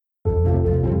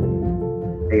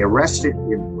They arrested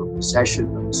him for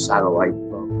possession of a satellite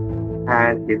phone,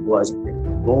 and it was a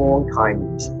long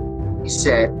time. He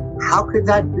said, "How could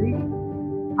that be?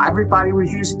 Everybody was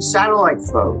using satellite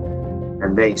phones."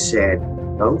 And they said,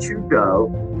 "Don't you know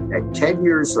that 10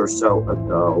 years or so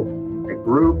ago, a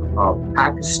group of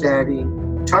Pakistani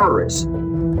terrorists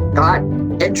got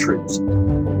entrance?"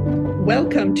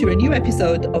 Welcome to a new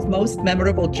episode of Most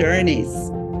Memorable Journeys.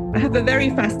 I have a very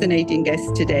fascinating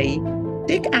guest today.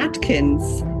 Dick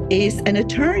Adkins is an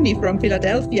attorney from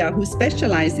Philadelphia who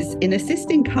specializes in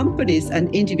assisting companies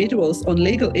and individuals on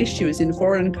legal issues in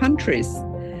foreign countries.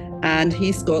 And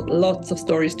he's got lots of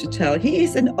stories to tell. He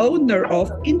is an owner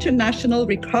of International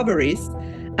Recoveries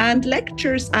and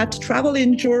lectures at travel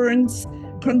insurance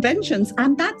conventions.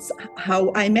 And that's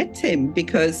how I met him,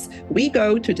 because we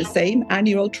go to the same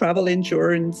annual travel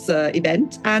insurance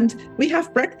event and we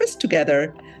have breakfast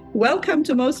together. Welcome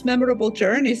to Most Memorable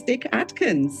Journeys, Dick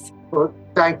Adkins. Well,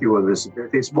 thank you,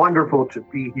 Elizabeth. It's wonderful to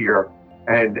be here.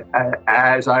 And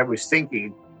as I was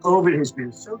thinking, COVID has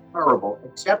been so terrible,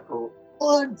 except for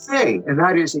one thing, and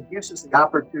that is it gives us the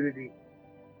opportunity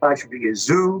to be a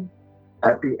Zoom,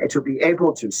 to be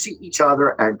able to see each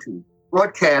other and to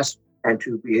broadcast and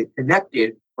to be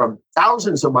connected from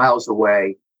thousands of miles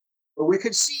away, where we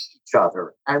can see each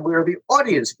other and where the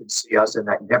audience can see us, and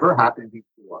that never happened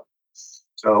before.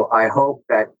 So I hope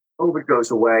that COVID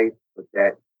goes away, but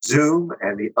that Zoom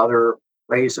and the other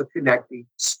ways of connecting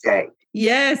stay.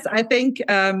 Yes, I think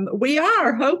we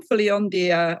are hopefully on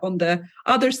the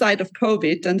other side of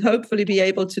COVID, and hopefully be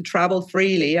able to travel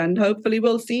freely, and hopefully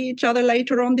we'll see each other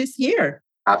later on this year.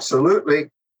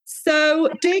 Absolutely. So,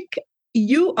 Dick,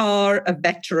 you are a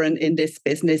veteran in this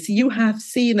business. You have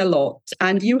seen a lot,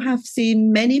 and you have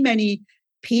seen many, many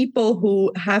people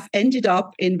who have ended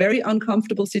up in very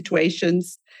uncomfortable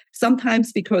situations,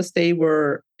 sometimes because they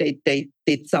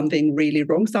did something really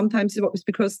wrong. Sometimes it was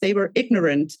because they were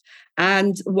ignorant.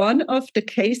 And one of the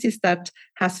cases that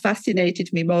has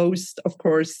fascinated me most, of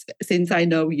course, since I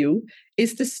know you,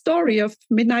 is the story of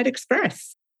Midnight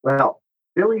Express. Well,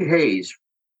 Billy Hayes,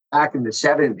 back in the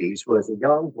 70s, was a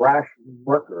young, brash New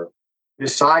Yorker,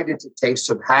 decided to take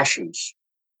some hashish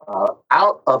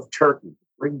out of Turkey to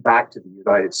bring back to the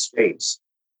United States.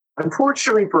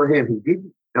 Unfortunately for him, he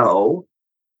didn't know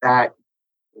that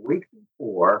the week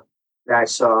before that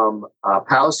some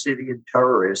Palestinian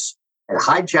terrorists had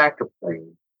hijacked a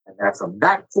plane, and that from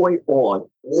that point on,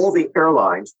 all the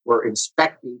airlines were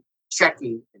inspecting,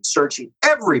 checking, and searching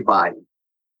everybody.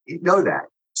 He didn't know that.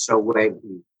 So when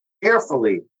he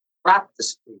carefully wrapped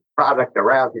the product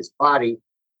around his body,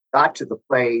 got to the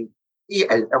plane, he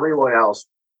and everyone else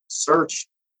searched,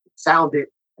 found it,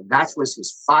 and that was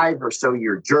his 5 or so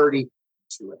year journey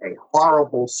to a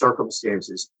horrible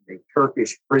circumstances in a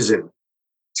Turkish prison.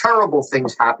 Terrible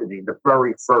things happening the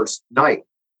very first night.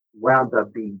 He wound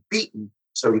up being beaten,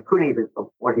 so he couldn't even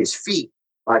on his feet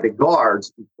by the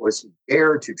guards because he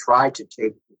dared to try to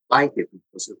take the blanket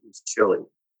because it was chilly.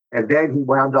 And then he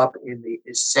wound up in the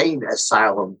insane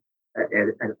asylum,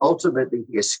 and ultimately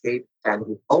he escaped. And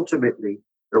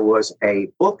there was a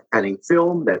book and a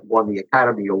film that won the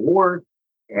Academy Award,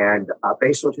 and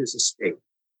based on his escape.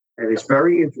 And it's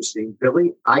very interesting.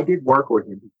 Billy, I did work with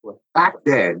him before. Back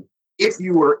then, if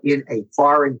you were in a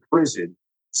foreign prison,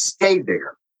 stay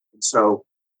there. And so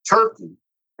Turkey,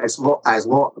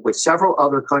 with several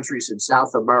other countries in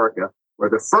South America, were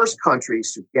the first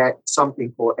countries to get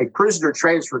something called a prisoner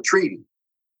transfer treaty.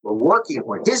 We're working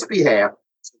on his behalf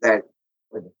so that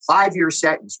when the 5-year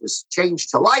sentence was changed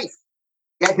to life,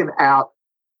 get him out.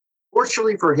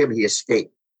 Fortunately for him, he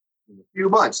escaped. In a few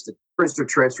months, the prisoner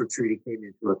transfer treaty came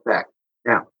into effect.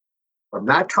 Now, from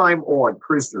that time on,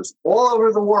 prisoners all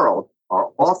over the world are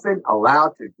often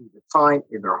allowed to do the time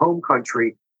in their home country.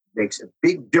 It makes a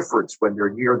big difference when they're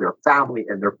near their family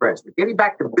and their friends. But getting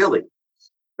back to Billy,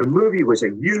 the movie was a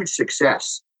huge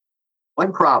success.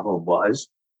 One problem was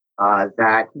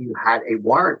that he had a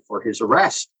warrant for his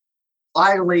arrest.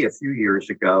 Finally, a few years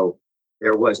ago,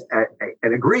 there was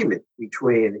an agreement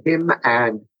between him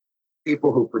and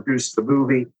people who produced the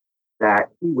movie that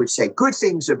he would say good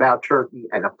things about Turkey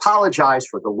and apologize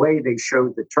for the way they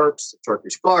showed the Turks, the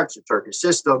Turkish guards, the Turkish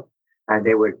system, and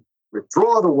they would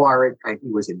withdraw the warrant, and he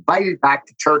was invited back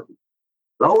to Turkey.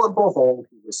 Lo and behold,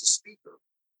 he was a speaker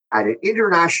at an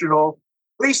international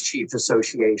police chiefs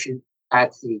association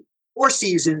at the Four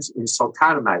Seasons in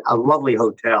Sultanahmet, a lovely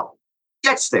hotel.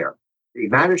 Gets there. The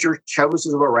manager shows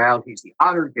him around. He's the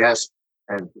honored guest.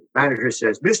 And the manager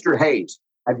says, "Mr. Hayes,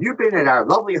 have you been in our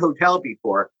lovely hotel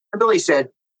before?" And Billy said,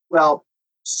 "Well,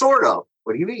 sort of."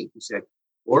 "What do you mean?" He said,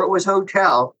 "Before it was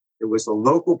hotel, it was a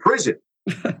local prison.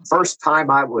 First time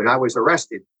when I was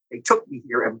arrested, they took me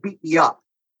here and beat me up.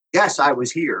 Yes, I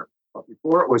was here, but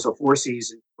before it was a Four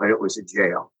Seasons when it was in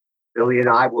jail. Billy and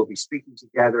I will be speaking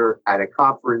together at a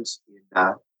conference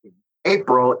in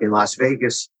April in Las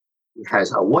Vegas. He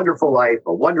has a wonderful life,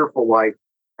 a wonderful wife,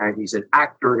 and he's an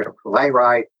actor and a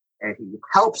playwright, and he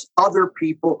helps other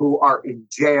people who are in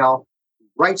jail. He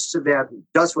writes to them, he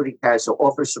does what he can to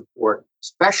offer support,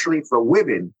 especially for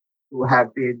women who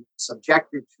have been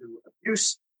subjected to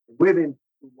abuse, women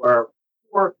who are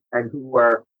poor and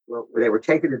where they were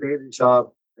taken advantage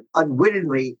of and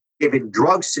unwittingly given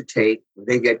drugs to take when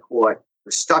they get caught.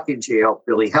 They're stuck in jail.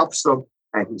 Billy helps them,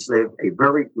 and he's lived a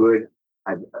very good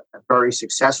and a very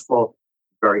successful,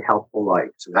 very helpful life.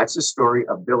 So that's the story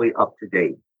of Billy Up to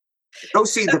Date. Go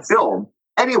see the film.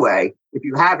 Anyway, if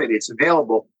you haven't, it's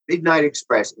available. Midnight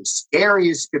Express, as scary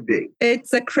as could be.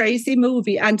 It's a crazy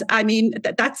movie. And I mean,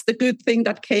 that's the good thing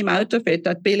that came out of it,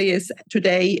 that Billy is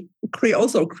today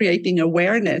also creating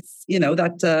awareness,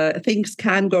 that things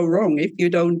can go wrong if you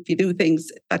do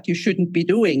things that you shouldn't be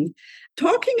doing.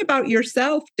 Talking about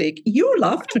yourself, Dick, you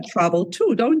love to travel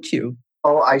too, don't you?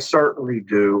 Oh, I certainly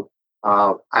do.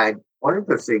 And one of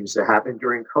the things that happened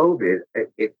during COVID,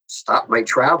 it stopped my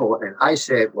travel. And I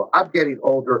said, well, I'm getting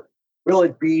older. Will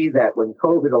it be that when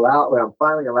I'm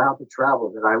finally allowed to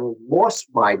travel, that I will lost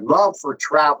my love for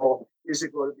travel? Is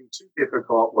it going to be too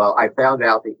difficult? Well, I found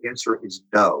out the answer is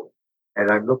no.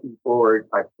 And I'm looking forward.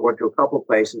 I've gone to a couple of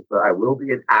places, but I will be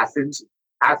in Athens.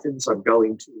 Athens, I'm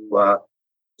going to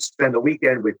spend the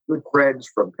weekend with good friends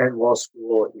from Penn Law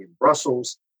School in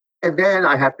Brussels. And then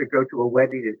I have to go to a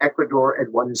wedding in Ecuador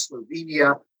and one in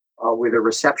Slovenia with a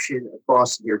reception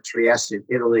across near Trieste in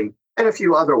Italy and a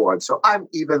few other ones. So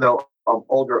even though I'm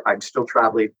older, I'm still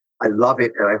traveling. I love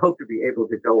it. And I hope to be able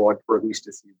to go on for at least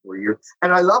a few more years.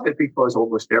 And I love it because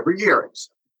almost every year, it's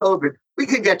COVID, we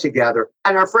can get together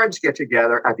and our friends get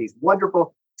together at these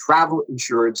wonderful travel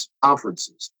insurance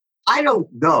conferences. I don't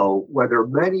know whether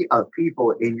many of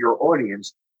people in your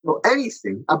audience know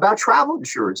anything about travel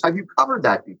insurance. Have you covered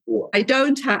that before? I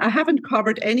don't. I haven't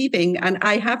covered anything, and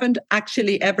I haven't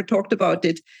actually ever talked about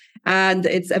it. And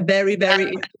it's a very,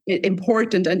 very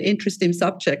important and interesting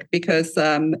subject because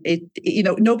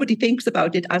nobody thinks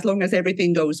about it as long as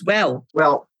everything goes well.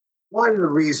 Well, one of the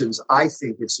reasons I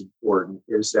think it's important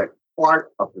is that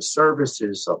part of the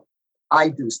services I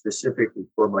do specifically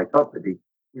for my company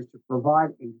is to provide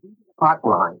a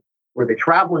hotline for the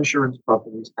travel insurance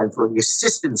companies and for the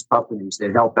assistance companies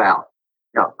that help out.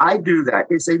 Now, I do that.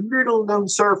 It's a little-known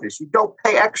service. You don't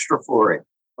pay extra for it,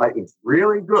 but it's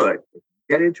really good. If you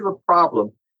get into a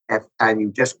problem and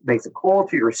you just make the call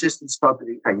to your assistance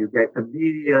company and you get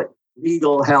immediate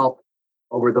legal help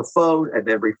over the phone and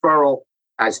then referral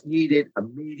as needed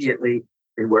immediately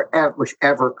in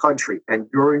whichever country. And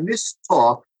during this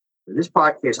talk, in this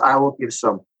podcast, I will give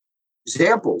some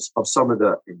examples of some of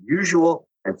the unusual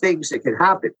and things that can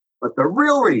happen. But the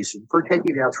real reason for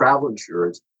taking out travel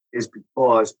insurance is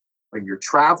because when you're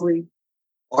traveling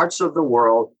parts of the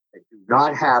world that do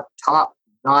not have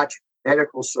top-notch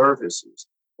medical services,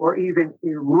 or even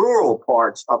in rural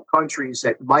parts of countries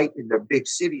that might in the big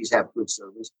cities have good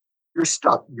service, you're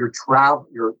stuck. Your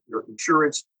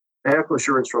insurance, medical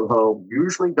insurance from home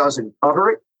usually doesn't cover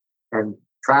it, and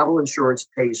travel insurance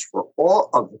pays for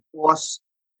all of the costs.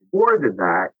 More than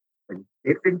that, and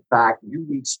if in fact you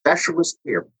need specialist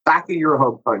care back in your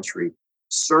home country,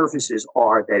 services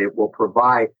are that it will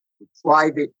provide a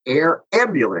private air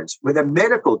ambulance with a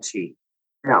medical team.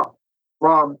 Now,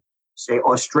 from say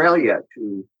Australia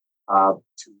to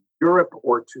Europe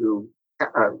or to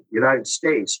United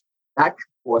States, that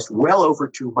costs well over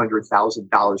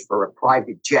 $200,000 for a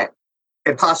private jet.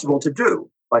 Impossible to do,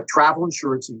 but travel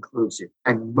insurance includes it,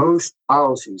 and most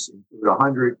policies include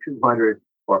 $100, $200,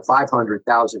 or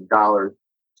 $500,000.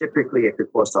 Typically, it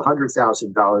could cost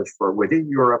 $100,000 for within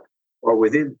Europe or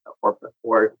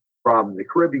or from the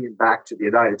Caribbean back to the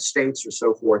United States or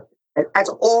so forth. And that's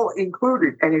all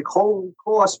included, and it only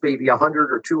costs maybe $100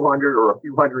 or $200 or a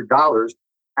few $100s,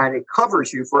 and it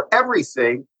covers you for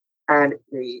everything. And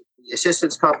the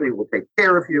assistance company will take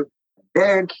care of you. And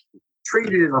then you're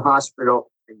treated in the hospital,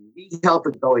 and you need help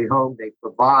in going home. They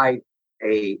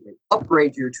they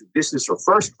upgrade you to business or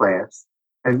first class.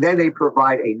 And then they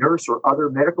provide a nurse or other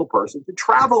medical person to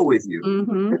travel with you.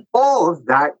 Mm-hmm. And all of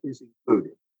that is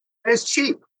included. And it's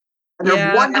cheap. And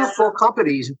they're wonderful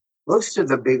companies. Most of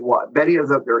the big ones, many of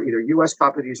them, they're either U.S.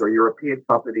 companies or European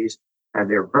companies, and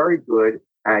they're very good.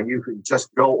 And you can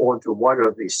just go onto one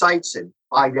of the sites and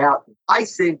find out. I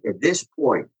think at this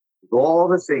point, with all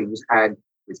the things, and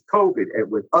with COVID and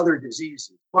with other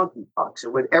diseases, monkeypox,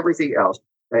 and with everything else,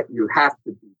 that you have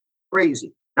to be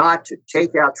crazy not to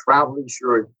take out travel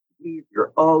insurance, leave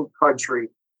your own country,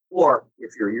 or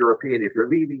if you're European, if you're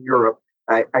leaving Europe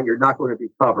and you're not going to be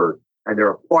covered. And there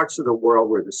are parts of the world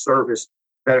where the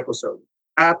medical service,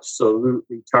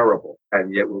 absolutely terrible,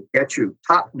 and it will get you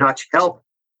top-notch help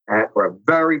for a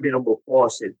very minimal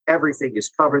cost, and everything is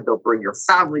covered. They'll bring your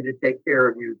family to take care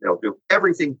of you. They'll do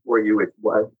everything for you. It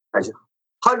has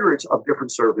hundreds of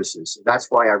different services. So that's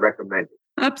why I recommend it.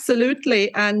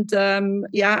 Absolutely. And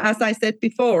as I said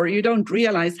before, you don't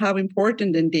realize how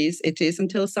important in this it is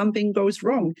until something goes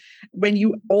wrong. When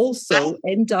you also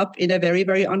end up in a very,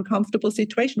 very uncomfortable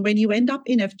situation, when you end up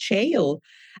in a jail.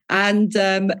 And,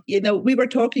 we were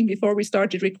talking before we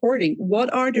started recording.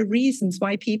 What are the reasons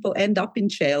why people end up in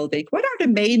jail, Dick? What are the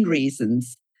main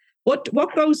reasons?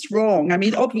 What goes wrong? I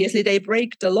mean, obviously they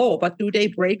break the law, but do they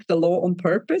break the law on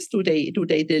purpose? Do they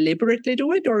deliberately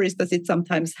do it, or does it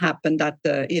sometimes happen that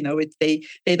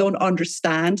they don't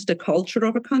understand the culture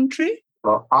of a country?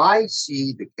 Well, I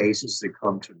see the cases that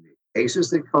come to me.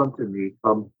 Cases that come to me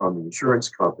come from insurance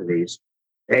companies.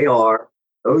 They are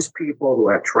those people who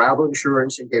have travel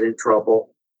insurance and get in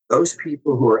trouble. Those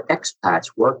people who are expats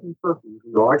working for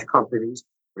large companies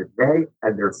where they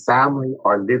and their family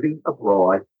are living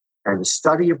abroad. And the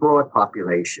study abroad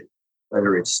population,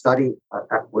 whether it's study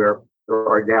where there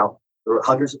are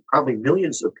hundreds, probably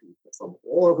millions of people from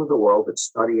all over the world that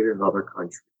study in another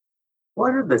country.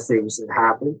 One of the things that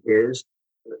happen is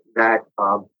that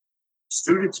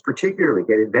students particularly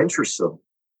get adventuresome.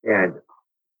 And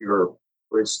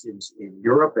for instance, in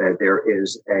Europe, there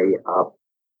is a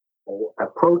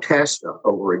protest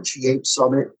over a G8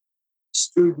 summit.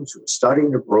 Students who are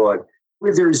studying abroad,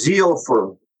 with their zeal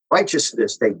for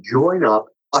righteousness, they join up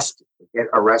us to get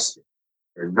arrested.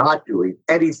 They're not doing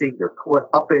anything. They're caught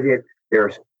up in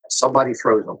it. Somebody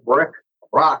throws a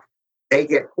rock, they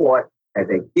get caught, and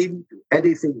they didn't do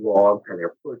anything wrong, and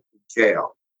they're put in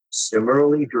jail.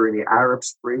 Similarly, during the Arab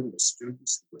Spring, the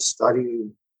students who were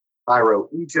studying Cairo,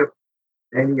 Egypt,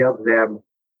 many of them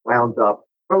wound up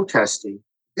protesting.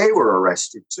 They were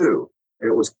arrested too, and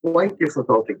it was quite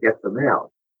difficult to get them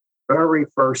out. Very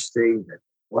first thing that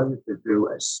wanted to do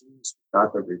as soon as we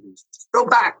got the release, go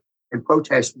back and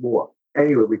protest more.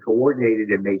 Anyway, we coordinated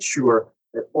and made sure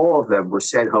that all of them were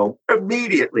sent home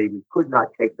immediately. We could not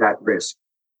take that risk.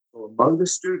 So among the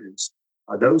students,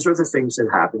 those are the things that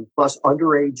happen, plus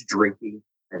underage drinking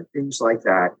and things like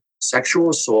that,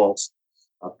 sexual assaults,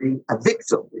 being a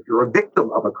victim. If you're a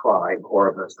victim of a crime or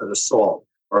of an assault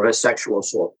or of a sexual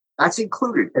assault, that's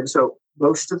included. And so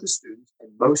most of the students and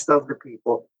most of the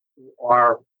people who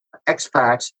are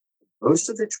expats, most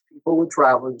of the people with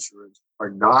travel insurance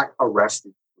are not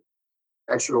arrested for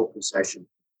professional possession of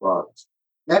drugs.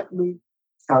 Let me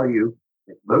tell you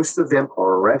that most of them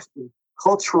are arrested for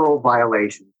cultural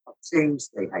violations of things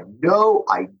they had no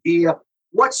idea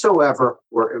whatsoever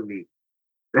were illegal.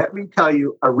 Let me tell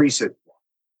you a recent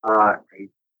one. A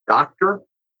doctor,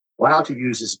 allowed to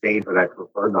use his name, but I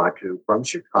prefer not to, from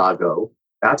Chicago,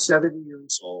 about 70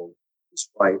 years old, his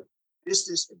wife,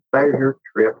 business and pleasure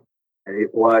trip, and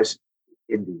it was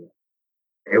India.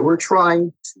 They were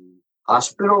trying to,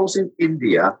 hospitals in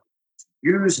India,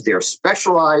 use their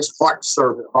specialized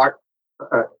heart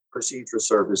procedure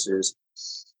services.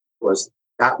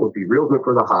 That would be real good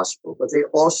for the hospital, but they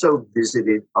also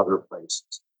visited other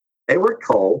places. They were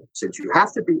told, since you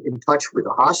have to be in touch with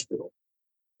the hospital,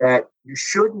 that you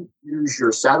shouldn't use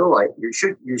your you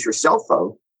shouldn't use your cell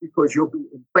phone because you'll be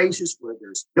in places where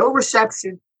there's no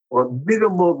reception or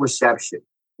minimal reception.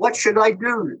 What should I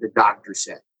do? The doctor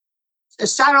said. A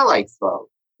satellite phone.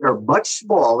 They're much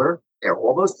smaller. They're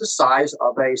almost the size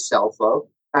of a cell phone,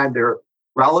 and they're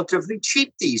relatively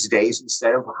cheap these days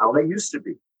instead of how they used to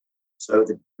be. So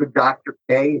the good Dr.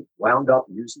 K wound up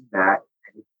using that,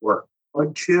 and it worked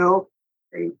until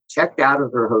they checked out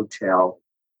of their hotel.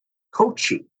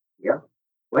 Kochi,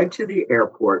 went to the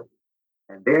airport,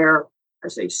 and there,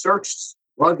 as they searched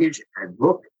luggage and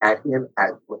looked at him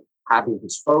at having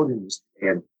his phone in his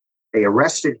hand, they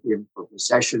arrested him for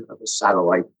possession of a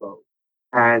satellite phone.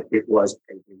 And it was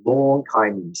a long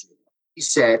time in jail. He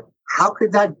said, how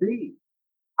could that be?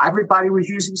 Everybody was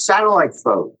using satellite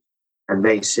phones. And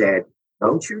they said,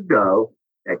 don't you know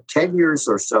that 10 years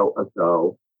or so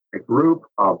ago, a group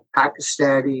of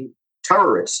Pakistani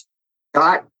terrorists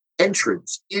got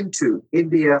entrance into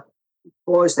India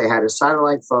because they had a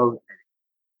satellite phone and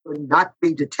it could not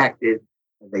be detected.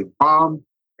 And they bombed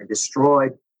and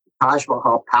destroyed the Taj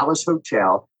Mahal Palace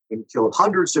Hotel and killed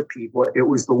hundreds of people. It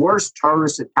was the worst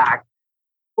terrorist attack.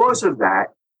 Because of that,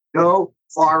 no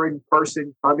foreign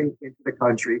person coming into the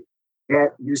country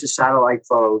can't use a satellite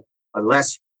phone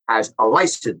unless has a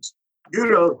license. You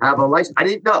don't have a license. I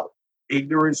didn't know.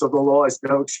 Ignorance of the law is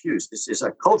no excuse. This is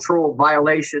a cultural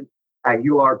violation and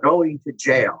you are going to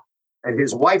jail. And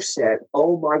his wife said,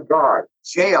 oh my God,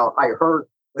 jail, I heard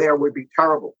there would be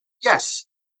terrible. Yes,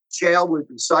 jail would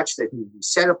be such that he would be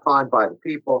set upon by the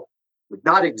people, would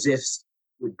not exist,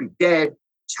 would be dead,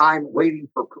 time waiting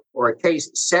for a case,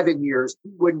 7 years.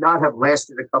 He would not have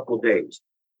lasted a couple of days.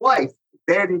 Wife,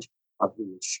 advantage of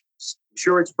the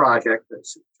insurance project, the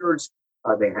insurance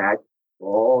they had,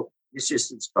 all the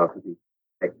assistance company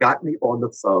had got me on the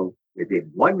phone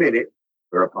within 1 minute,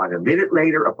 whereupon a minute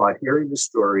later, upon hearing the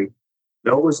story,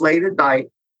 no, it was late at night,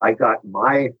 I got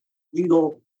my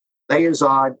legal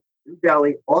liaison, New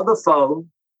Delhi, on the phone,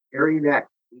 hearing that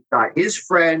he got his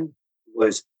friend who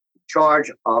was in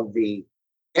charge of the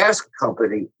gas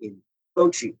company in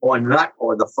Kochi on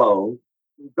the phone,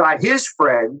 who got his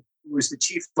friend who was the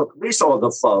chief of police on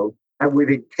the phone, and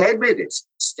within 10 minutes,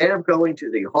 instead of going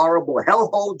to the horrible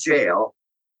hellhole jail,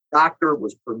 the doctor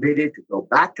was permitted to go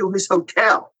back to his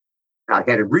hotel. Now,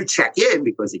 he had to recheck in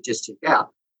because it just took out.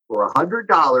 For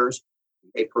 $100,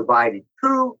 they provided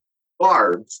 2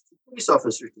 guards, 2 police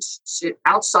officers, to sit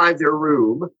outside their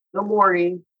room in the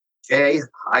morning. Jay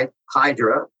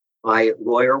Hydra, my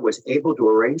lawyer, was able to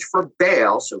arrange for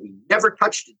bail, so he never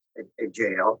touched a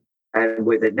jail. And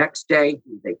with the next day,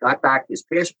 they got back his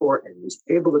passport and he was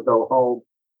able to go home.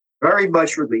 Very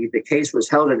much relieved. The case was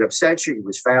held in absentia. He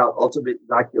was found ultimately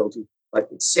not guilty, but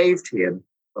it saved him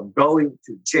from going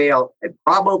to jail and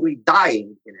probably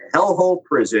dying in a hellhole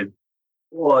prison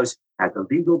was at the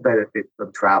legal benefit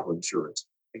from travel insurance.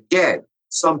 Again,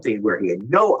 something where he had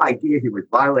no idea he was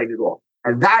violating the law.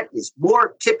 And that is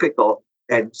more typical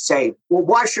than saying, well,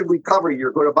 why should we cover you?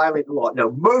 You're going to violate the law.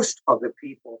 No, most of the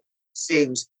people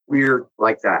seems weird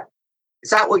like that. Is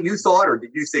that what you thought, or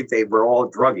did you think they were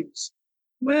all druggies?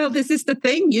 Well, this is the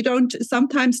thing. You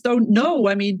sometimes don't know.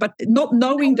 I mean, but not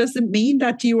knowing doesn't mean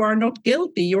that you are not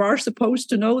guilty. You are supposed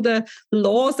to know the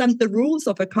laws and the rules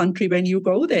of a country when you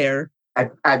go there.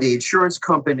 And the insurance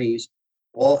companies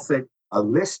often a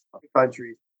list of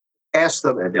countries, ask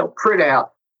them, and they'll print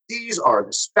out, these are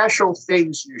the special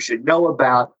things you should know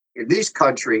about in this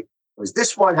country, because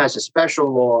this one has a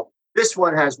special law. This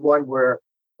one has one where,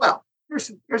 well,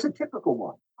 here's a typical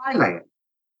one. Thailand.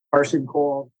 Person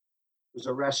called, was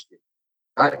arrested.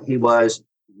 He was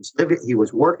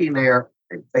working there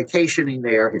and vacationing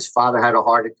there. His father had a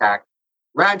heart attack,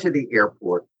 ran to the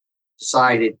airport,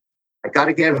 decided, I got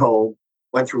to get home,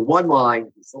 went through one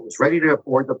line, was ready to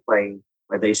board the plane,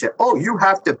 when they said, oh, you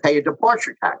have to pay a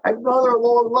departure tax. Another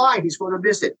long line, he's going to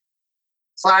miss it.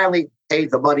 Finally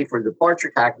paid the money for the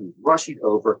departure tax, he was rushing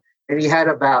over, and he had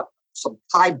about some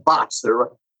Thai baht that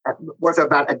are worth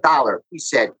about $1. He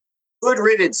said, good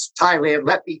riddance, Thailand,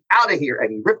 let me out of here.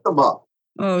 And he ripped them up.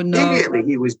 Oh, no. Immediately,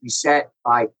 he was beset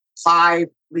by 5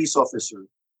 police officers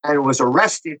and was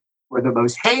arrested for the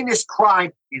most heinous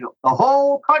crime in the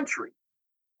whole country.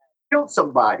 Killed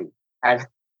somebody, had $1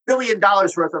 billion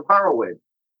worth of heroin.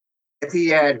 If he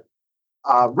had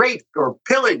raped or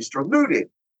pillaged or looted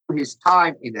his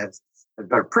time in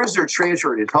a prisoner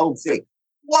transfer in his home thing.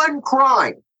 One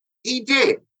crime he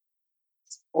did.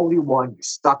 Only one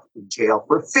stuck in jail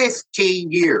for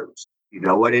 15 years. You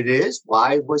know what it is?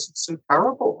 Why was it so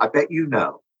terrible? I bet you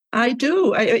know. I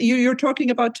do. You're talking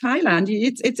about Thailand.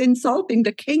 It's insulting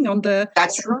the king on the...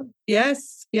 That's right.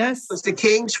 Yes. Because the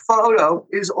king's photo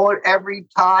is on every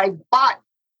Thai baht.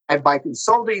 And by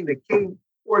consulting the king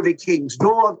or the king's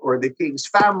dog or the king's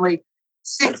family,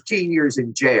 15 years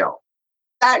in jail.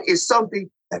 That is something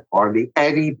that hardly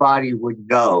anybody would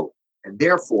know. And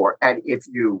therefore, and if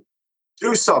you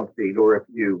do something, or if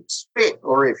you spit,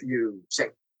 or if you say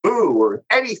boo, or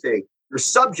anything, you're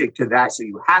subject to that. So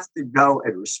you have to know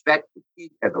and respect the king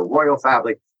and the royal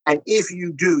family. And if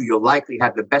you do, you'll likely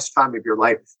have the best time of your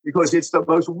life because it's the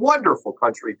most wonderful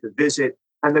country to visit.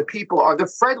 And the people are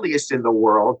the friendliest in the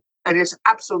world. And it's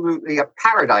absolutely a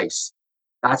paradise.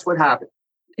 That's what happened.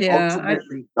 Yeah,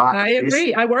 I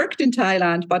agree. I worked in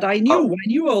Thailand, but I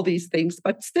knew all these things.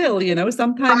 But still,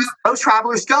 sometimes most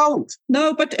travelers don't.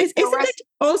 No, but isn't it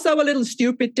also a little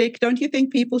stupid, Dick? Don't you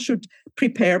think people should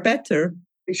prepare better?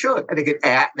 They should, and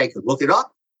they could look it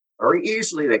up very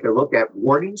easily. They could look at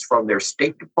warnings from their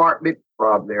State Department,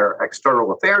 from their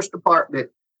External Affairs Department.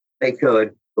 They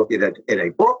could look at it in a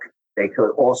book. They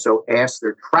could also ask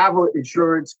their travel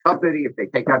insurance company if they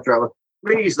take out travel.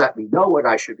 Please let me know what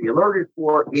I should be alerted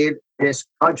for in this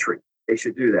country. They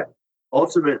should do that.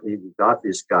 Ultimately, we got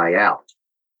this guy out,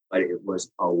 but it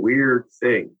was a weird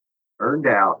thing. Turned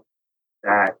out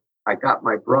that I got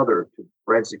my brother to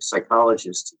forensic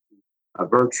psychologist to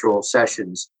virtual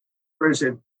sessions in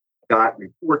prison. got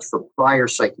reports from prior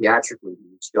psychiatric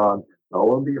reviews done.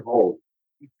 Lo and behold,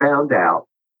 he found out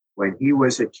when he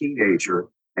was a teenager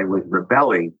and was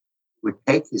rebelling, would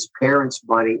take his parents'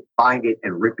 money, find it,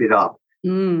 and rip it up. He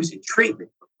was in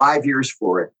treatment for 5 years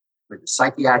for it with a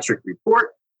psychiatric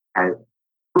report and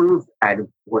proved and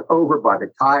went over by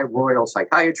the Thai royal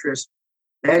psychiatrist,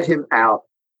 let him out,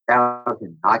 found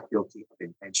him not guilty of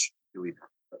intentionally doing that.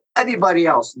 But anybody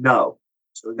else? No.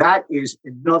 So that is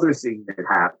another thing that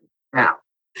happened. Now,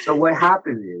 so what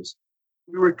happened is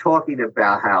we were talking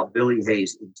about how Billy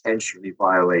Hayes intentionally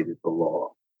violated the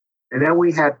law. And then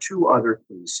we have two other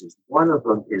cases. One of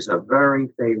them is a very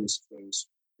famous case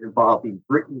involving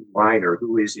Brittany Reiner,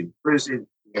 who is in prison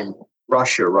in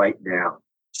Russia right now.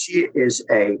 She is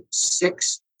a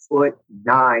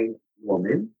 6'9"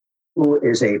 woman who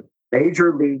is a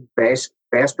major league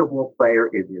basketball player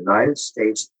in the United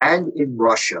States and in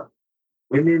Russia.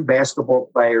 Women basketball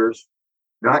players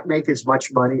not make as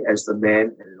much money as the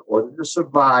men, and in order to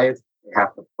survive, they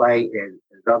have to play in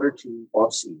another team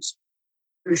off season.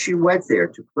 So she went there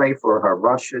to play for her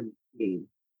Russian team.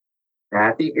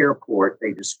 At the airport,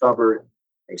 they discovered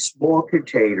a small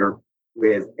container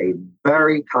with a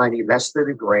very tiny, less than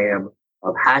a gram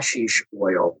of hashish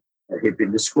oil that had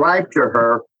been described to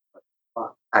her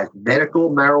as medical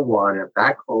marijuana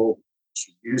back home.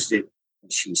 She used it,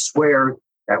 and she swears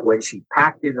that when she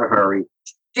packed in a hurry,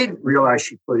 she didn't realize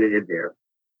she put it in there. It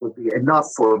would be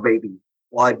enough for maybe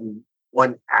one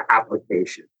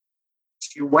application.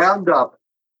 She wound up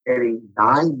getting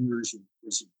 9 years in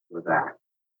prison for that.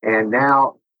 And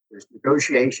now there's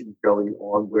negotiations going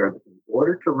on where, in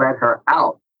order to let her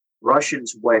out,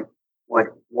 Russians went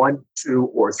one, two,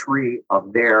 or three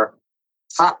of their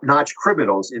top-notch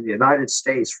criminals in the United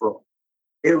States for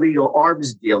illegal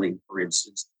arms dealing, for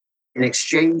instance, in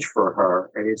exchange for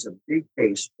her. And it's a big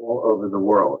case all over the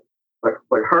world. But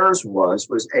what hers was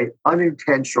an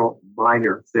unintentional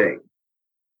minor thing.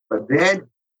 But then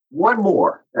one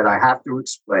more that I have to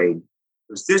explain,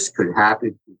 because this could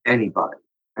happen to anybody.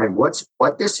 And what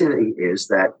this is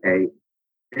that a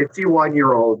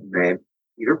 51-year-old man,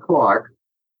 Peter Clark,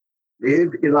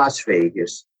 lived in Las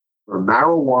Vegas, where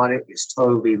marijuana is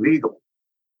totally legal.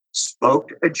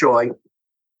 Smoked a joint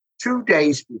 2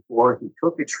 days before he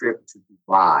took a trip to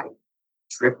Dubai.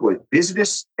 Trip with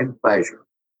business and pleasure.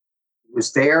 He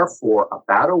was there for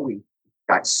about a week,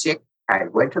 got sick,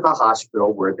 and went to the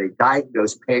hospital where they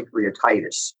diagnosed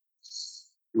pancreatitis.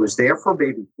 He was there for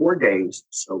maybe 4 days.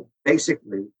 So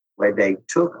basically, when they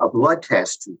took a blood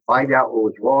test to find out what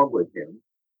was wrong with him,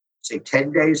 say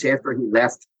 10 days after he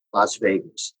left Las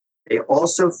Vegas, they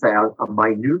also found a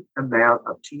minute amount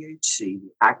of THC,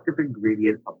 the active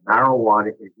ingredient of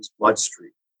marijuana, in his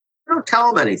bloodstream. They don't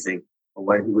tell him anything. But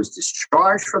when he was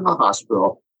discharged from the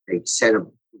hospital, they said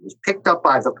he was picked up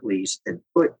by the police and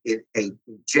put in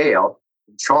jail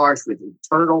and charged with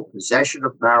internal possession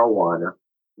of marijuana,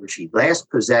 which he last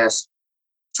possessed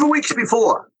 2 weeks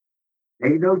before.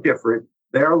 They no different.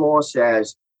 Their law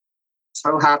says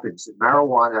so happens that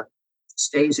marijuana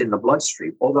stays in the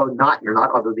bloodstream, although you're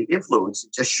not under the influence.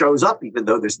 It just shows up even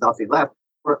though there's nothing left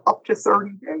for up to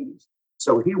 30 days.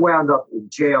 So he wound up in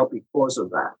jail because of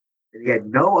that. And he had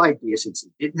no idea, since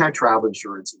he didn't have travel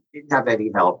insurance, he didn't have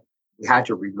any help. He had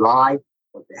to rely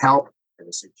on the help and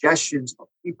the suggestions of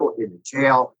people in the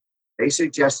jail. They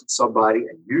suggested somebody,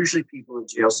 and usually people in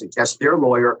jail suggest their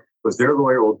lawyer, because their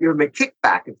lawyer will give them a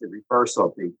kickback if they refer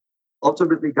something.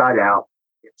 Ultimately got out.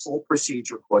 The whole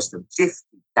procedure cost him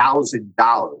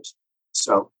 $50,000.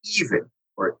 So even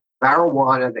for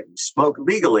marijuana that you smoke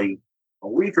legally, a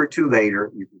week or two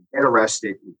later, you can get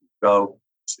arrested. You can go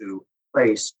to a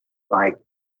place like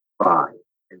crime.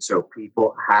 And so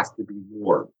people have to be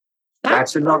warned.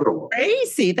 That's another one.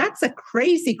 Crazy. That's a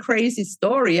crazy, crazy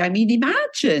story. I mean,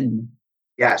 imagine.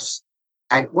 Yes.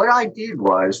 And what I did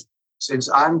was, since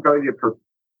I'm going to be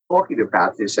talking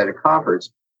about this at a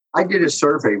conference, I did a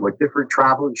survey what different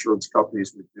travel insurance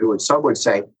companies would do. And some would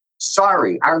say,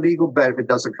 sorry, our legal benefit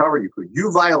doesn't cover you because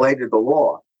you violated the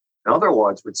law. And other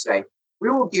ones would say, we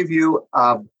will give you,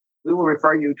 we will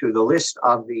refer you to the list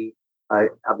of the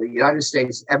United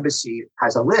States Embassy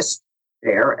has a list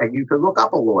there, and you can look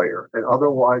up a lawyer. And other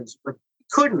ones, but he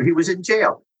couldn't, he was in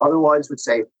jail. Other ones would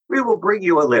say, we will bring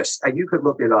you a list and you could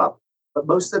look it up. But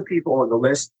most of the people on the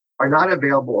list are not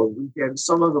available on weekends.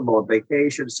 Some of them are on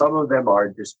vacation. Some of them are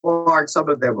disbarred. Some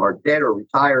of them are dead or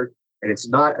retired. And it's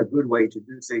not a good way to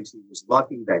do things. He was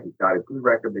lucky that he got a good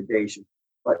recommendation.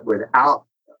 But without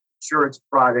an insurance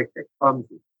product that comes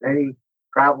with any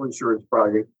travel insurance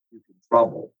product, you can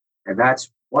trouble. And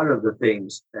that's one of the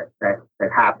things that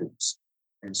happens.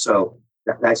 And so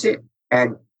that's it.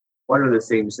 And one of the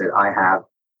things that I have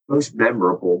most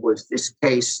memorable was this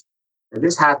case, and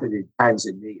this happened in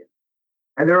Tanzania.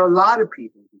 And there are a lot of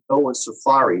people who go on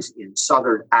safaris in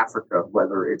southern Africa,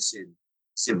 whether it's in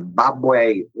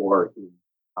Zimbabwe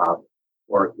uh,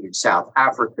 or in South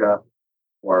Africa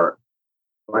or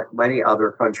like many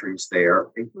other countries there,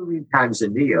 including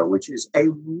Tanzania, which is a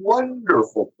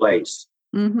wonderful place,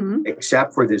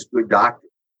 except for this good doctor.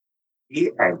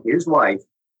 He and his wife,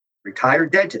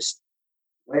 retired dentist,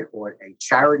 went on a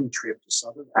charity trip to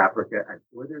Southern Africa, and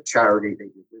for their charity, they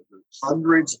delivered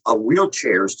hundreds of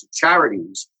wheelchairs to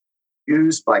charities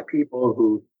used by people who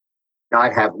did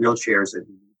not have wheelchairs. And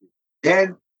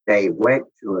then they went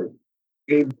to a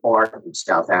theme park in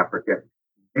South Africa.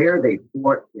 There they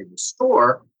bought in the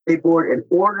store, they bought an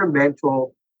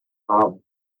ornamental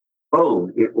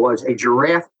bone. It was a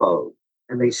giraffe bone.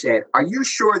 And they said, "Are you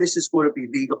sure this is going to be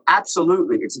legal?"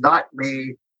 "Absolutely. It's not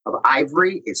made of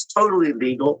ivory. It's totally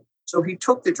legal." So he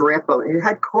took the giraffe bone and it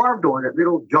had carved on it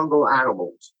little jungle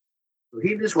animals. So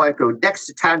he and his wife go next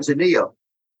to Tanzania.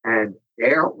 And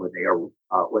there, when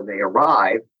they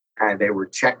arrived and they were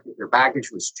checked, their baggage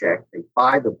was checked, they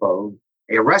find the bone,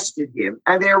 they arrested him,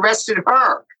 and they arrested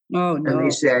her. Oh, no. And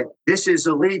they said, "This is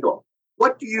illegal.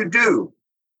 What do you do?"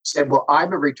 He said, "Well,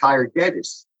 I'm a retired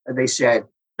dentist." And they said,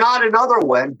 "Not another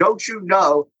one. Don't you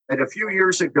know that a few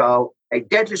years ago, a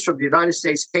dentist from the United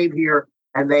States came here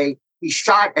and he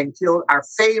shot and killed our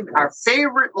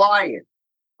favorite lion,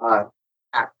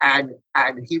 and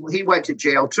he went to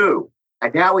jail too.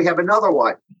 And now we have another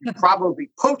one. You probably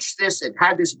poached this and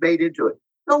had this made into it."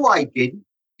 "No, I didn't.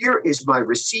 Here is my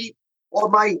receipt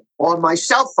on my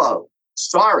cell phone."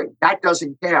 "Sorry, that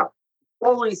doesn't count. The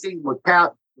only thing would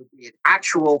count would be an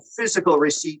actual physical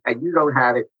receipt, and you don't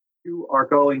have it. You are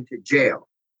going to jail."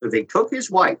 So they took his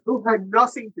wife, who had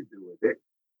nothing to do with it,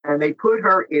 and they put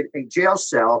her in a jail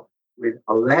cell with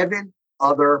 11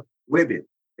 other women.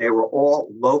 They were all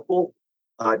local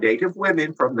native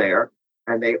women from there,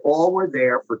 and they all were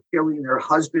there for killing their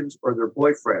husbands or their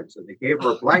boyfriends. And they gave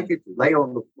her a blanket to lay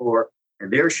on the floor,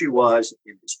 and there she was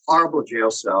in this horrible jail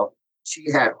cell.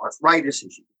 She had arthritis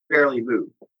and she could barely move.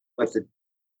 But the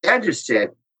dentist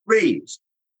said, "Please,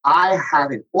 I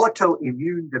have an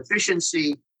autoimmune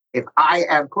deficiency. If I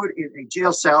am put in a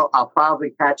jail cell, I'll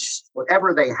probably catch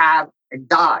whatever they have and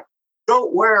die.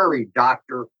 Don't worry,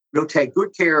 doctor. We'll take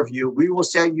good care of you. We will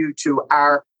send you to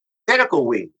our medical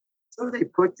wing." So they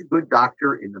put the good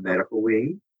doctor in the medical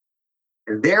wing.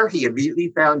 And there he immediately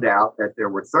found out that there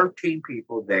were 13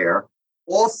 people there.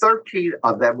 All 13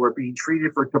 of them were being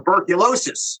treated for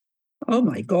tuberculosis. Oh,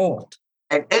 my God.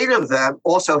 And 8 of them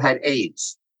also had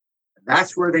AIDS. And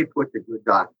that's where they put the good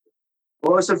doctor.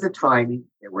 Because of the timing,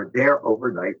 they were there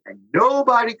overnight, and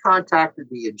nobody contacted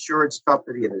the insurance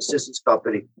company and the assistance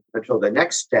company until the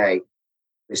next day.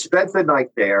 They spent the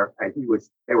night there, and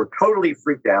they were totally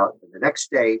freaked out. And the next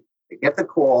day, they get the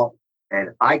call,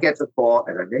 and I get the call,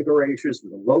 and I make arrangements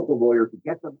with a local lawyer to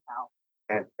get them out.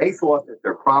 And they thought that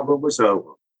their problem was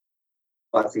over.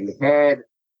 But the head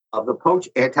of the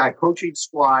anti-poaching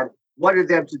squad wanted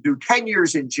them to do 10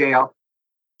 years in jail.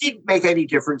 Didn't make any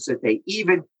difference that they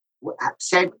even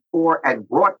sent for and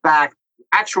brought back the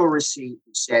actual receipt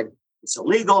and said it's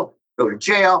illegal, go to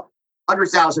jail,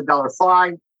 $100,000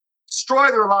 fine, destroy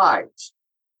their lives.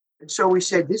 And so we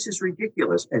said, this is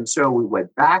ridiculous. And so we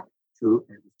went back to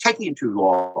taking too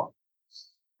long.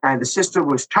 And the system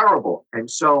was terrible. And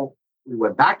so we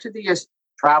went back to the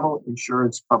travel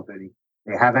insurance company.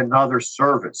 They have another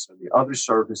service, and the other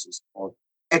service is called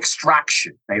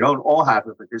extraction. They don't all have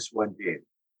it, but this one did.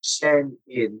 Send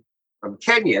in from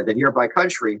Kenya, the nearby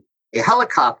country, a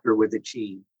helicopter with a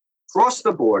team, cross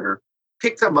the border,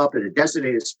 pick them up in a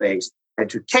designated space, and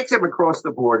to take them across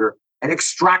the border and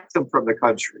extract them from the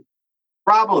country.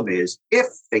 Problem is, if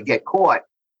they get caught,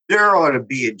 they're going to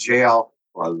be in jail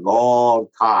for a long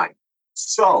time.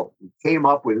 So we came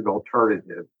up with an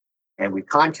alternative, and we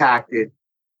contacted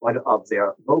one of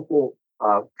their local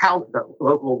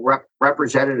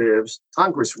representatives,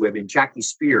 Congresswomen, Jackie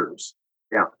Spears.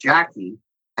 Now, Jackie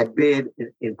had been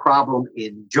in problem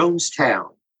in Jonestown.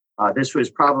 This was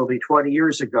probably 20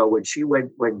 years ago when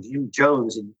Jim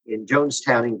Jones in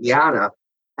Jonestown, Indiana,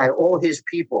 and all his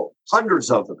people,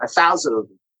 hundreds of them, 1,000 of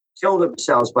them, killed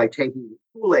themselves by taking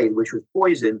Kool-Aid, which was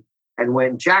poison. And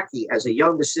when Jackie, as a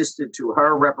young assistant to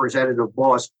her representative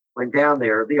boss, went down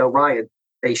there, Leo Ryan,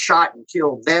 they shot and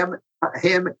killed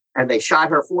him, and they shot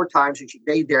her 4 times, and she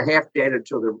laid there half dead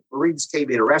until the Marines came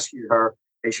in and rescued her.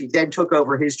 And she then took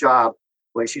over his job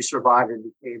when she survived and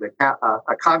became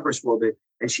a congresswoman.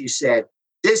 And she said,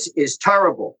 "This is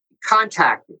terrible." She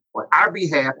contacted on our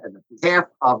behalf and the behalf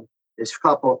of this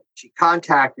couple. She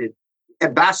contacted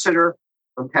ambassador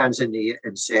from Tanzania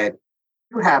and said,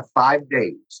 "You have 5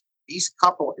 days. This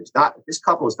couple is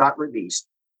not released.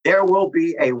 There will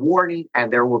be a warning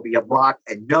and there will be a block,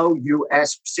 and no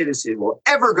U.S. citizen will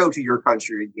ever go to your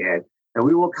country again. And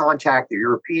we will contact the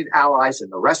European allies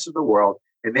and the rest of the world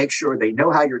and make sure they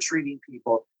know how you're treating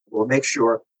people. We'll make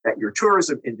sure that your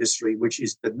tourism industry, which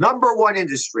is the number one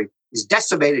industry, is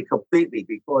decimated completely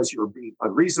because you're being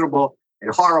unreasonable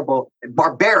and horrible and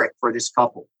barbaric for this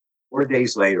couple." 4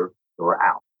 days later, they were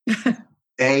out.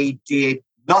 They did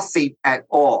nothing at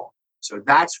all. So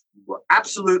you were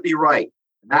absolutely right.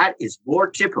 And that is more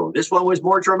typical. This one was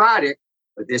more dramatic,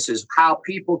 but this is how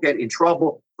people get in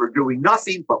trouble for doing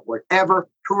nothing but whatever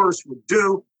tourists would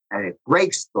do, and it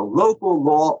breaks the local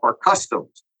law or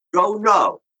customs. Go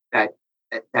know that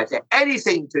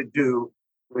anything to do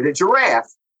with a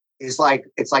giraffe is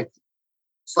it's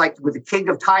like with the king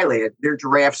of Thailand. Their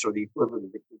giraffes are the equivalent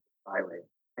of the king of Thailand,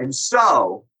 and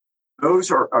so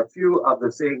those are a few of the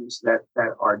things that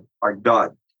are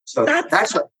done. So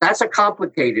that's a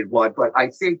complicated one, but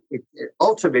I think it's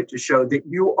ultimate to show that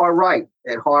you are right,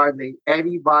 that hardly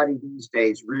anybody these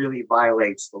days really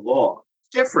violates the law.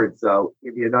 Different, though,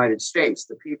 in the United States.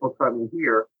 The people coming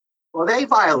here, well, they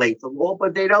violate the law,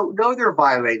 but they don't know they're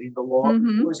violating the law,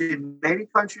 because in many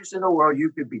countries in the world, you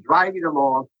could be driving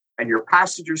along and your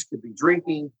passengers could be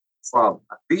drinking from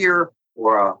a beer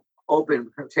or a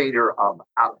open container of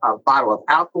a bottle of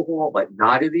alcohol, but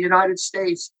not in the United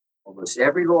States. Almost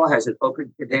every law has an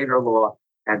open container law,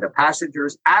 and the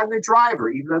passengers and the driver,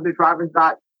 even though the driver is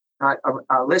not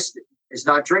listed, is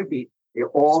not drinking, they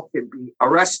all can be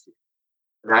arrested.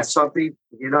 And that's something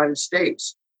in the United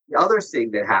States. The other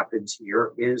thing that happens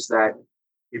here is that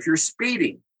if you're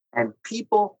speeding, and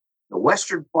people, the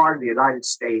western part of the United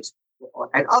States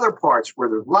and other parts where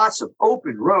there's lots of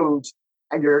open roads,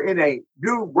 and you're in a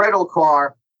new rental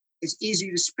car, it's easy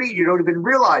to speed. You don't even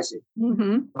realize it.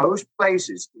 Most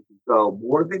places, if you go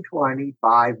more than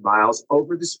 25 miles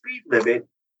over the speed limit,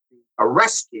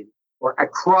 arrested for a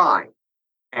crime.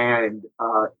 And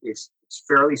it's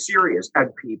fairly serious,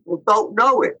 and people don't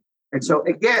know it. And so,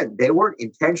 again, they weren't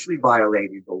intentionally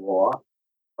violating the law,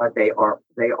 but they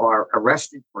are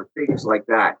arrested for things like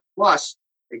that. Plus,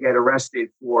 they get arrested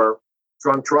for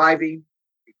drunk driving,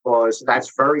 because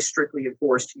that's very strictly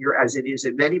enforced here, as it is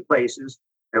in many places.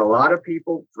 And a lot of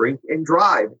people drink and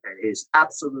drive, and it is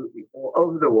absolutely all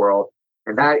over the world.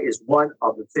 And that is one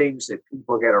of the things that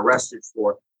people get arrested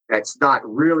for. That's not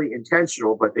really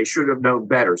intentional, but they should have known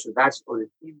better. So that's an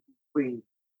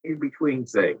in between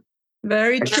thing.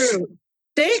 Very true.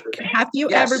 Dick, have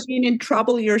you ever been in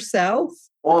trouble yourself?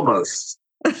 Almost.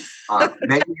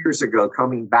 Many years ago,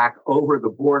 coming back over the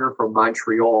border from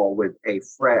Montreal with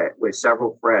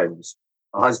several friends,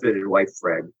 a husband and wife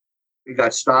friend, we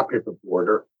got stopped at the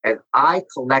border, and I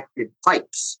collected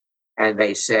pipes, and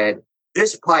they said,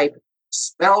 "This pipe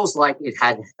smells like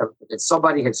that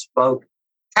somebody had smoked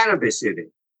cannabis in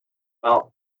it."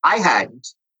 Well, I hadn't,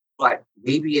 but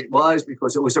maybe it was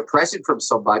because it was a present from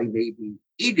somebody. Maybe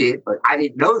he did, but I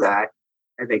didn't know that.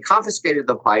 And they confiscated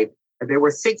the pipe, and they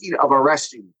were thinking of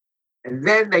arresting me. And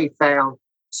then they found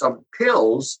some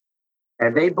pills,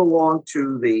 and they belonged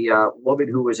to the woman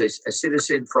who was a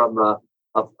citizen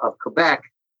of Quebec.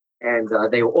 And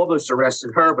they almost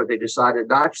arrested her, but they decided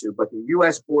not to. But the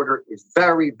U.S. border is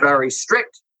very, very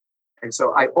strict. And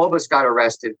so I almost got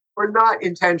arrested for not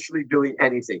intentionally doing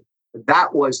anything. But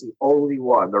that was the only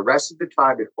one. The rest of the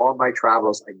time in all my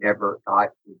travels, I never got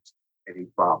into any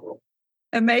problem.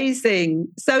 Amazing.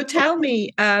 So tell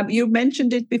me, you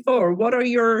mentioned it before. What are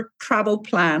your travel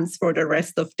plans for the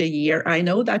rest of the year? I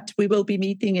know that we will be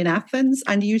meeting in Athens,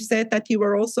 and you said that you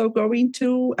were also going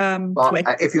to.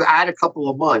 If you add a couple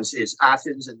of months, it's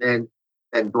Athens, and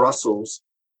then Brussels,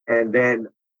 and then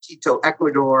Quito,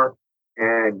 Ecuador,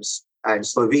 and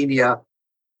Slovenia,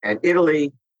 and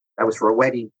Italy. That was for a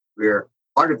wedding, where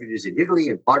part of it is in Italy,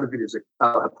 and part of it is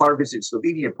in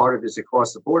Slovenia, and part of it is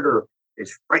across the border.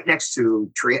 It's right next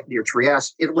to near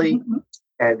Trieste, Italy. Mm-hmm.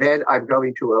 And then I'm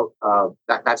going to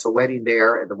that's a wedding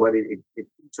there, and the wedding in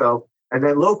Quito, and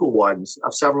then local ones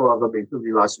of several of them,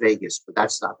 including Las Vegas, but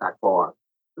that's not that far.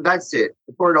 So that's it.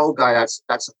 For an old guy,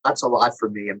 that's a lot for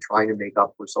me. I'm trying to make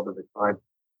up for some of the time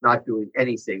not doing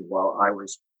anything while I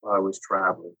was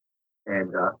traveling.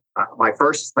 And my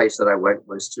first place that I went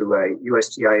was to a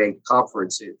USTIA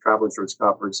conference, a travel insurance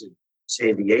conference in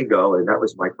San Diego, and that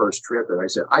was my first trip. And I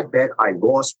said, I bet I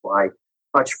lost my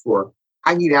touch for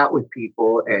hanging out with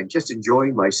people and just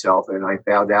enjoying myself. And I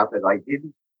found out that I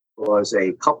didn't. There was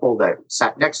a couple that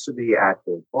sat next to me at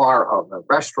the bar of the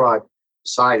restaurant,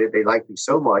 decided they liked me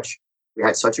so much We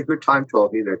had such a good time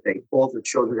talking that they called the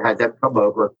children, had them come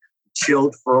over,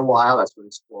 chilled for a while. That's what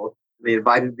it's called. They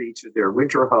invited me to their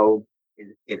winter home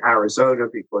in Arizona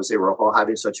because they were all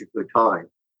having such a good time.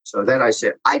 So then I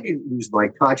said, I didn't lose my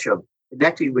touch of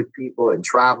connecting with people and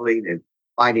traveling and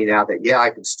finding out that, yeah, I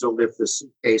can still lift the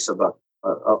suitcase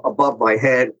above my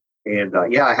head. And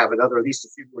yeah, I have at least a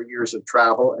few more years of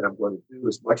travel, and I'm going to do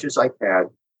as much as I can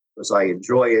because I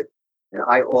enjoy it. And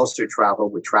I also travel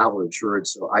with travel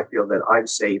insurance, so I feel that I'm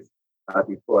safe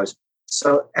because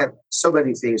so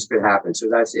many things could happen. So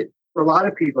that's it. For a lot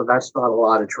of people, that's not a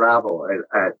lot of travel.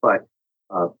 But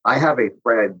I have a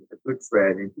good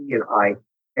friend, and he and I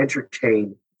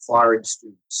entertain foreign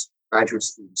students, graduate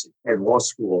students at Penn Law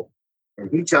School. And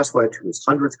he just went to his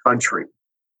 100th country,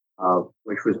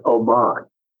 which was Oman.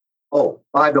 Oh,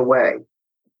 by the way,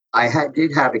 I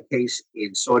did have a case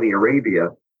in Saudi Arabia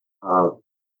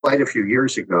quite a few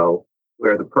years ago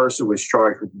where the person was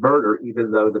charged with murder,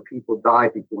 even though the people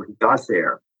died before he got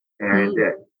there. And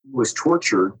he was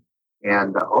tortured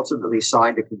and ultimately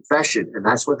signed a confession. And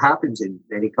that's what happens in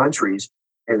many countries.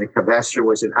 And the confession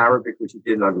was in Arabic, which he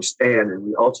didn't understand. And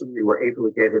we ultimately were able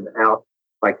to get him out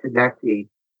by connecting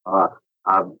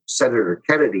Senator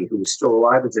Kennedy, who was still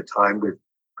alive at the time, with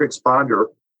Prince Bandar,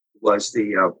 was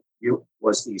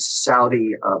the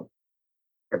Saudi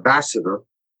ambassador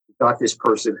who got this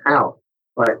person out.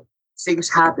 But things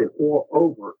happen all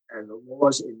over, and the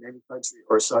laws in many countries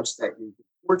are such that you can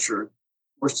torture,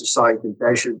 forced to sign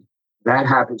confessions. That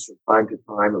happens from time to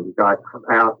time, and we got him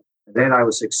out. And then I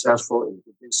was successful in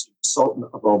convincing the Sultan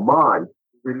of Oman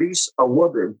to release a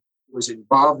woman who was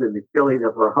involved in the killing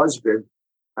of her husband.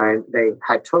 And they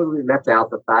had totally left out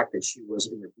the fact that she was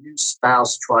an abused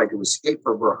spouse trying to escape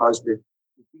from her husband,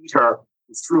 who beat her,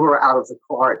 who threw her out of the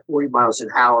car at 40 miles an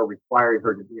hour, requiring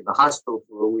her to be in the hospital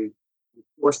for a week, who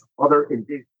forced other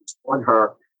individuals on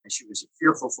her, and she was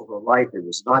fearful for her life and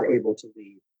was not able to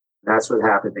leave. And that's what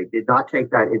happened. They did not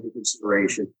take that into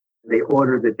consideration. And they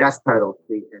ordered the death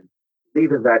penalty. And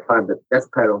even at that time, the death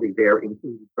penalty there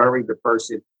included burying the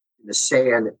person in the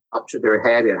sand up to their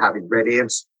head and having red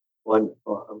ants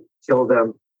kill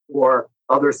them, or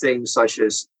other things such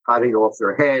as cutting off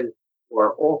their head,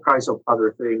 or all kinds of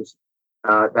other things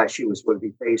that she was going to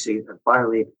be facing. And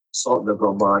finally, Sultan of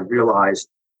Oman realized,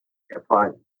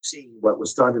 upon seeing what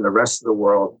was done in the rest of the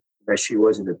world, that she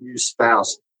was an abused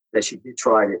spouse, that she did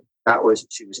try it.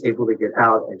 She was able to get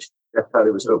out, and death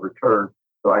penalty was overturned.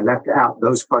 So I left out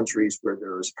those countries where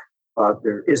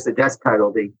there is the death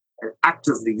penalty and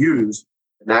actively used.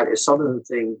 And that is some of the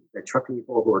things that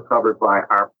people who are covered by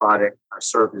our product, our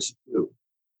service do.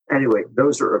 Anyway,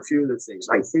 those are a few of the things.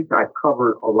 I think I've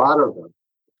covered a lot of them.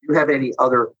 If you have any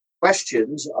other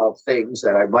questions of things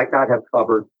that I might not have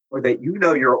covered, or that you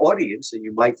know your audience and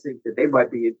you might think that they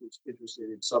might be interested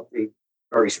in something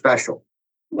very special.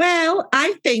 Well,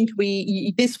 I think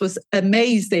this was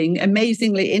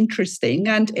amazingly interesting.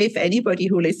 And if anybody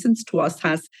who listens to us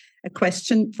has a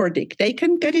question for Dick, they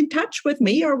can get in touch with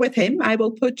me or with him. I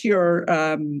will put your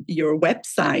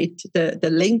website, the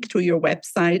link to your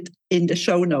website in the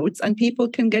show notes, and people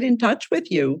can get in touch with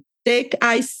you. Dick,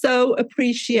 I so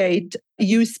appreciate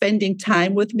you spending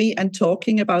time with me and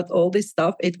talking about all this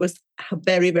stuff. It was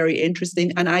very, very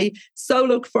interesting. And I so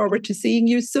look forward to seeing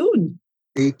you soon.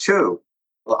 Me too.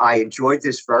 Well, I enjoyed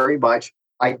this very much.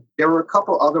 There were a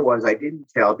couple other ones I didn't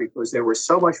tell because they were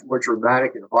so much more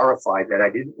dramatic and horrified that I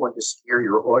didn't want to scare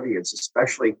your audience,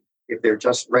 especially if they're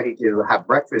just ready to have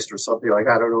breakfast or something like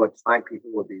that. I don't know what time people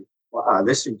will be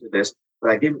listening to this, but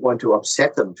I didn't want to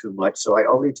upset them too much. So I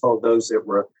only told those that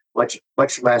were much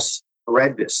less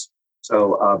horrendous.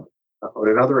 So on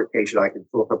another occasion, I can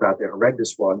talk about the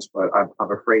horrendous ones, but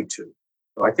I'm afraid to.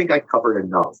 So I think I covered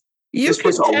enough.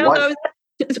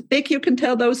 Dick, you can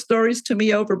tell those stories to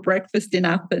me over breakfast in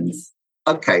Athens.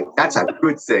 Okay, that's a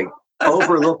good thing.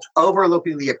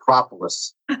 Overlooking the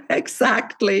Acropolis.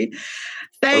 Exactly.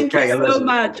 Thank you so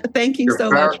much. Thank you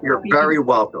so much. You're very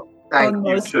welcome. Thank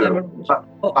you too.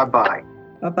 Bye-bye.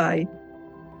 Bye-bye.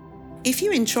 If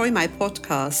you enjoy my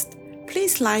podcast,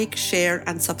 please like, share,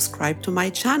 and subscribe to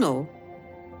my channel.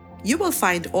 You will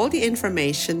find all the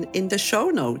information in the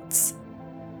show notes.